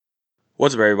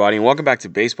What's up, everybody, and welcome back to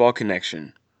Baseball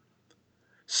Connection.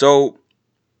 So,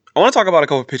 I want to talk about a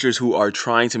couple of pitchers who are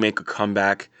trying to make a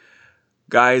comeback,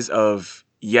 guys of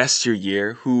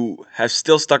yesteryear who have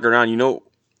still stuck around.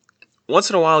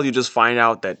 Once in a while, you just find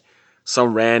out that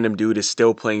some random dude is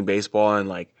still playing baseball in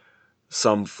like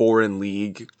some foreign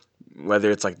league, whether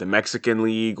it's like the Mexican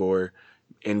league or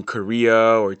in Korea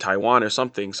or Taiwan or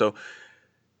something. So,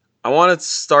 I want to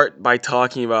start by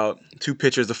talking about two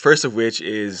pitchers, the first of which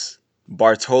is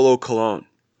Bartolo Colon.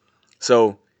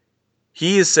 So,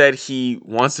 he has said he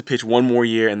wants to pitch one more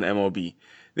year in the MLB.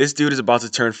 This dude is about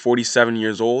to turn 47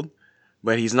 years old,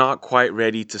 but he's not quite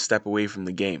ready to step away from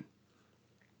the game.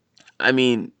 I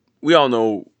mean, we all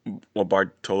know what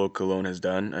Bartolo Colon has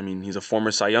done. I mean, he's a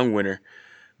former Cy Young winner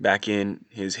back in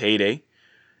his heyday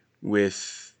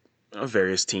with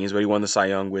various teams, but he won the Cy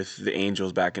Young with the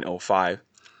Angels back in 2005.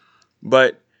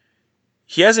 But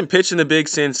he hasn't pitched in the big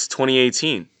since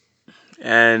 2018.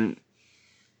 And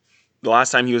the last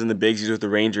time he was in the bigs, he was with the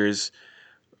Rangers,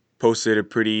 posted a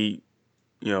pretty,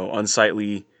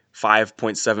 unsightly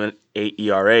 5.78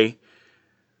 ERA.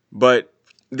 But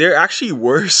there actually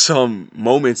were some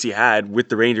moments he had with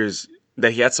the Rangers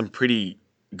that he had some pretty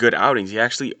good outings. He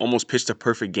actually almost pitched a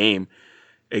perfect game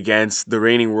against the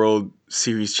reigning World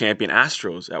Series champion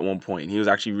Astros at one point. He was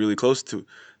actually really close to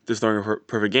throwing a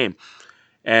perfect game.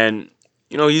 And,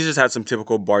 he's just had some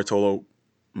typical Bartolo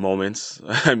moments.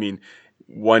 I mean,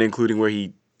 one including where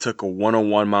he took a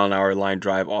 101 mile an hour line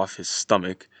drive off his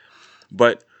stomach.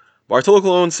 But Bartolo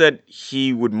Colon said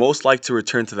he would most like to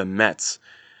return to the Mets.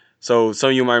 So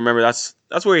some of you might remember that's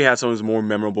where he had some of his more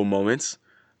memorable moments.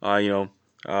 The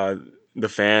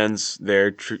fans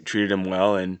there treated him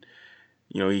well, and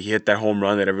he hit that home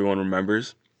run that everyone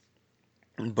remembers.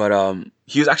 But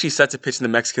he was actually set to pitch in the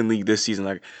Mexican League this season.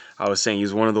 Like I was saying, he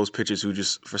was one of those pitchers who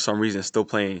just for some reason is still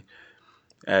playing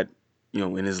at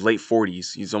in his late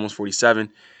 40s. He's almost 47.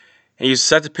 And he's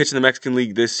set to pitch in the Mexican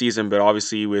League this season, but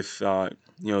obviously with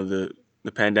the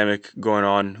pandemic going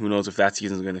on, who knows if that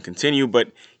season is going to continue.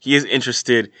 But he is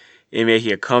interested in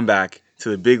making a comeback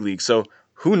to the big league. So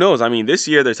who knows? I mean, this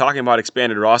year they're talking about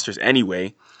expanded rosters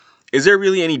anyway. Is there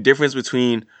really any difference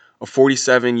between a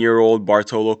 47-year-old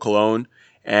Bartolo Colon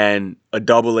and a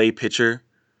Double-A pitcher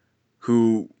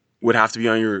who would have to be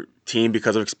on your team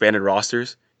because of expanded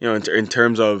rosters? In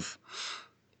terms of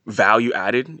value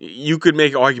added, you could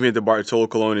make an argument that Bartolo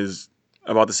Colon is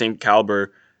about the same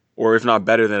caliber, or if not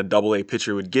better than a Double-A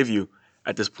pitcher would give you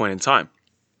at this point in time.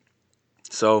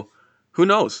 So, who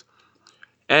knows?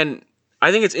 And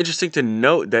I think it's interesting to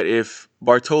note that if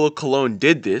Bartolo Colon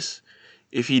did this,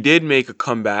 if he did make a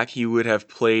comeback, he would have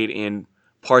played in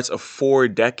parts of 4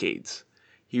 decades.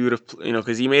 He would have,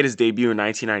 because he made his debut in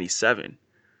 1997.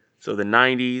 So the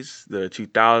 90s, the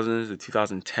 2000s, the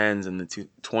 2010s, and the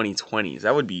 2020s.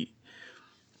 That would be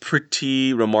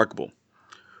pretty remarkable.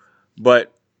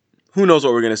 But who knows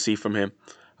what we're going to see from him.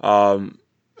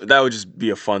 That would just be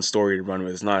a fun story to run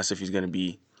with. It's not as if he's going to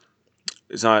be,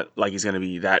 it's not like he's going to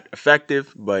be that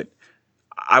effective, but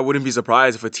I wouldn't be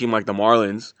surprised if a team like the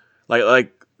Marlins,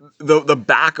 like the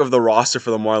back of the roster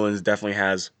for the Marlins definitely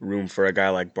has room for a guy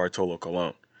like Bartolo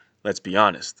Colon. Let's be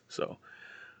honest. So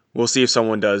we'll see if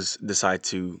someone does decide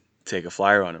to take a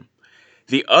flyer on him.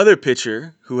 The other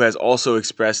pitcher who has also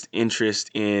expressed interest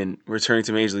in returning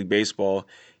to Major League Baseball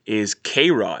is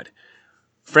K-Rod.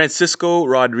 Francisco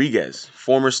Rodriguez,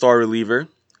 former star reliever.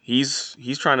 He's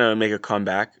trying to make a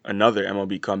comeback, another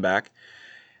MLB comeback.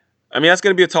 I mean, that's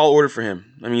going to be a tall order for him.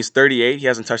 I mean, he's 38. He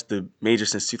hasn't touched the major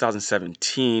since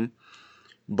 2017.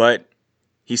 But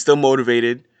he's still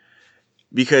motivated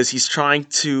because he's trying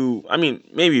to, I mean,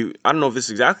 maybe, I don't know if this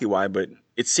is exactly why, but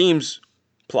it seems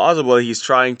plausible that he's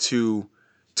trying to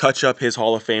touch up his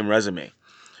Hall of Fame resume.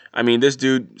 I mean, this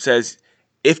dude says,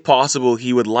 if possible,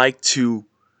 he would like to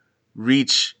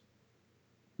reach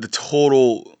the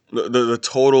total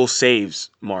saves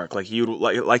mark. Like he would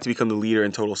like to become the leader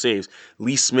in total saves.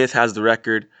 Lee Smith has the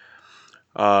record,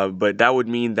 but that would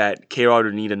mean that K-Rod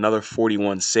would need another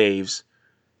 41 saves.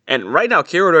 And right now,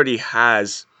 K-Rod already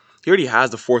has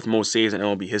the fourth most saves in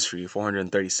MLB history,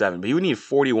 437. But he would need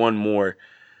 41 more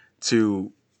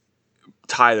to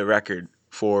tie the record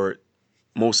for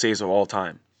most saves of all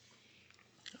time.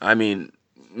 I mean,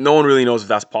 no one really knows if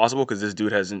that's possible because this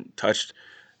dude hasn't touched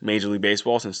Major League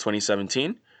Baseball since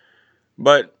 2017.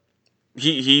 But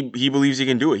he believes he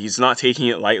can do it. He's not taking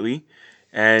it lightly,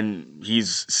 and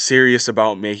he's serious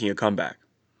about making a comeback.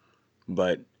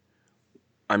 But,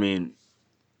 I mean,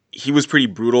 he was pretty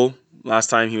brutal last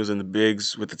time he was in the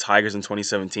bigs with the Tigers in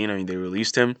 2017. I mean, they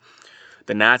released him.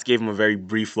 The Nats gave him a very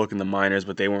brief look in the minors,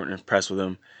 but they weren't impressed with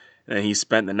him And then he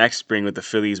spent the next spring with the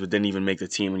Phillies, but didn't even make the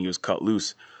team when he was cut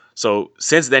loose. So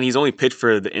since then, he's only pitched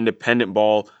for the independent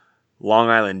ball Long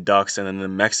Island Ducks and then the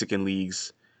Mexican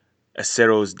leagues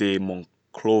Aceros de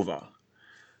Monclova.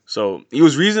 So he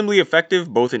was reasonably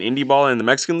effective both in indie ball and the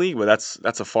Mexican league, but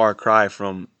that's a far cry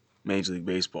from Major League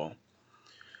Baseball.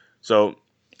 So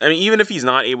I mean, even if he's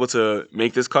not able to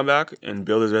make this comeback and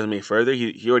build his resume further,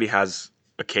 he already has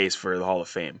a case for the Hall of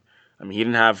Fame. I mean, he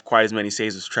didn't have quite as many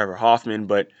saves as Trevor Hoffman,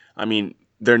 but I mean,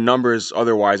 their numbers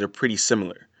otherwise are pretty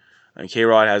similar. I mean,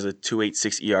 K-Rod has a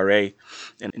 2.86 ERA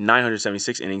and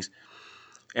 976 innings,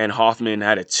 and Hoffman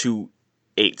had a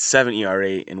 2.87 ERA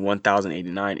in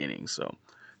 1,089 innings. So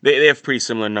they have pretty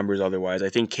similar numbers otherwise. I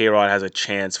think K-Rod has a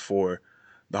chance for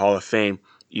the Hall of Fame,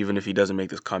 even if he doesn't make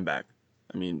this comeback.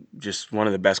 I mean, just one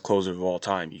of the best closers of all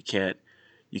time. You can't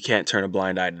turn a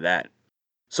blind eye to that.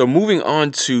 So moving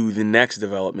on to the next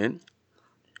development,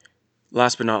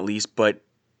 last but not least, but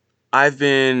I've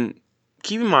been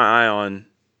keeping my eye on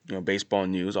baseball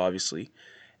news, obviously,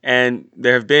 and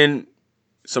there have been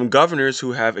some governors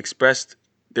who have expressed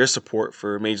their support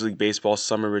for Major League Baseball's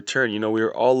summer return. We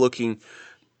were all looking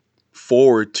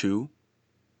forward to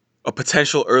a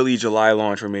potential early July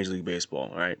launch for Major League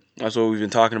Baseball, right? That's what we've been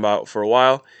talking about for a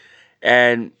while.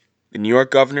 And the New York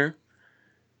governor,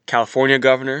 California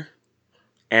governor,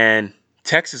 and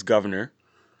Texas governor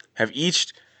have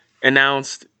each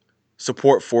announced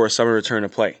support for a summer return to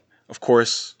play. Of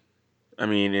course, I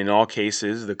mean, in all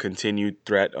cases, the continued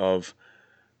threat of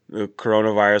the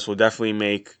coronavirus will definitely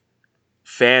make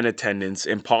fan attendance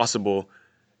impossible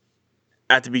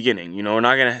at the beginning. We're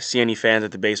not going to see any fans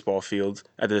at the baseball fields,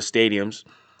 at the stadiums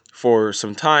for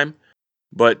some time,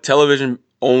 but television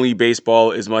only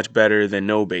baseball is much better than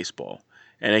no baseball.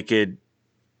 And it could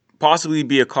possibly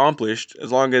be accomplished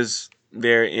as long as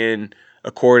they're in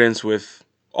accordance with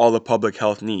all the public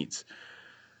health needs.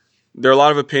 There are a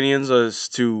lot of opinions as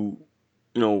to,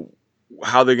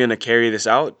 how they're going to carry this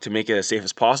out to make it as safe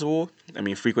as possible. I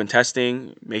mean, frequent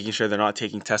testing, making sure they're not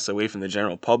taking tests away from the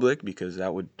general public because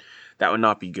that would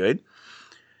not be good.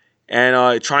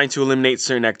 And trying to eliminate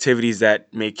certain activities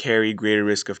that may carry greater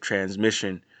risk of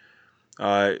transmission.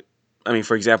 I mean,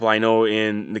 for example, I know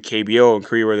in the KBO in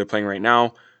Korea where they're playing right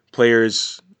now,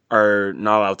 players are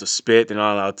not allowed to spit. They're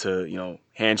not allowed to,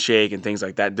 handshake and things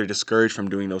like that. They're discouraged from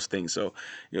doing those things. So,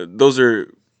 those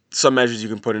are some measures you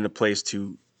can put into place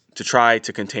to try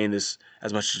to contain this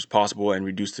as much as possible and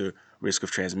reduce the risk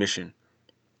of transmission.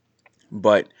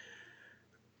 But,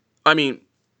 I mean,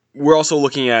 we're also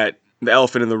looking at the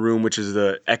elephant in the room, which is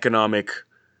the economic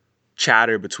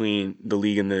chatter between the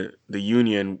league and the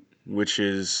union, which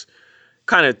is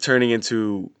kind of turning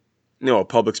into a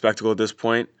public spectacle at this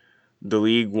point. The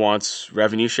league wants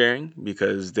revenue sharing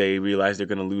because they realize they're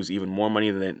going to lose even more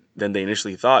money than they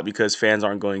initially thought because fans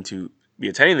aren't going to be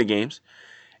attending the games.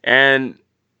 And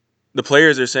the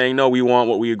players are saying, no, we want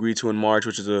what we agreed to in March,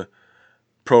 which is a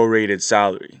prorated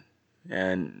salary.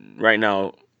 And right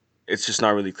now, it's just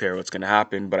not really clear what's going to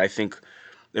happen. But I think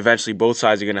eventually both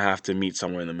sides are going to have to meet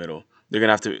somewhere in the middle. They're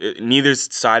going to have to. Neither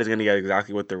side is going to get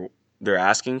exactly what they're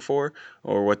asking for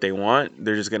or what they want.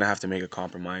 They're just going to have to make a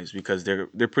compromise because they're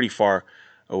pretty far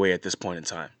away at this point in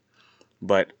time.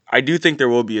 But I do think there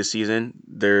will be a season.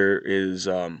 There is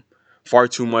far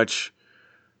too much.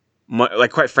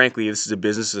 Like, quite frankly, this is a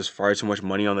business. There's far too much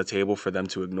money on the table for them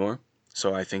to ignore.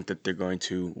 So I think that they're going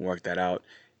to work that out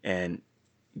and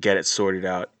get it sorted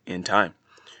out in time.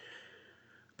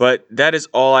 But that is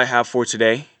all I have for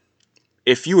today.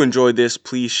 If you enjoyed this,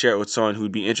 please share it with someone who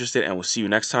would be interested, and we'll see you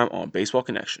next time on Baseball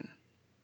Connection.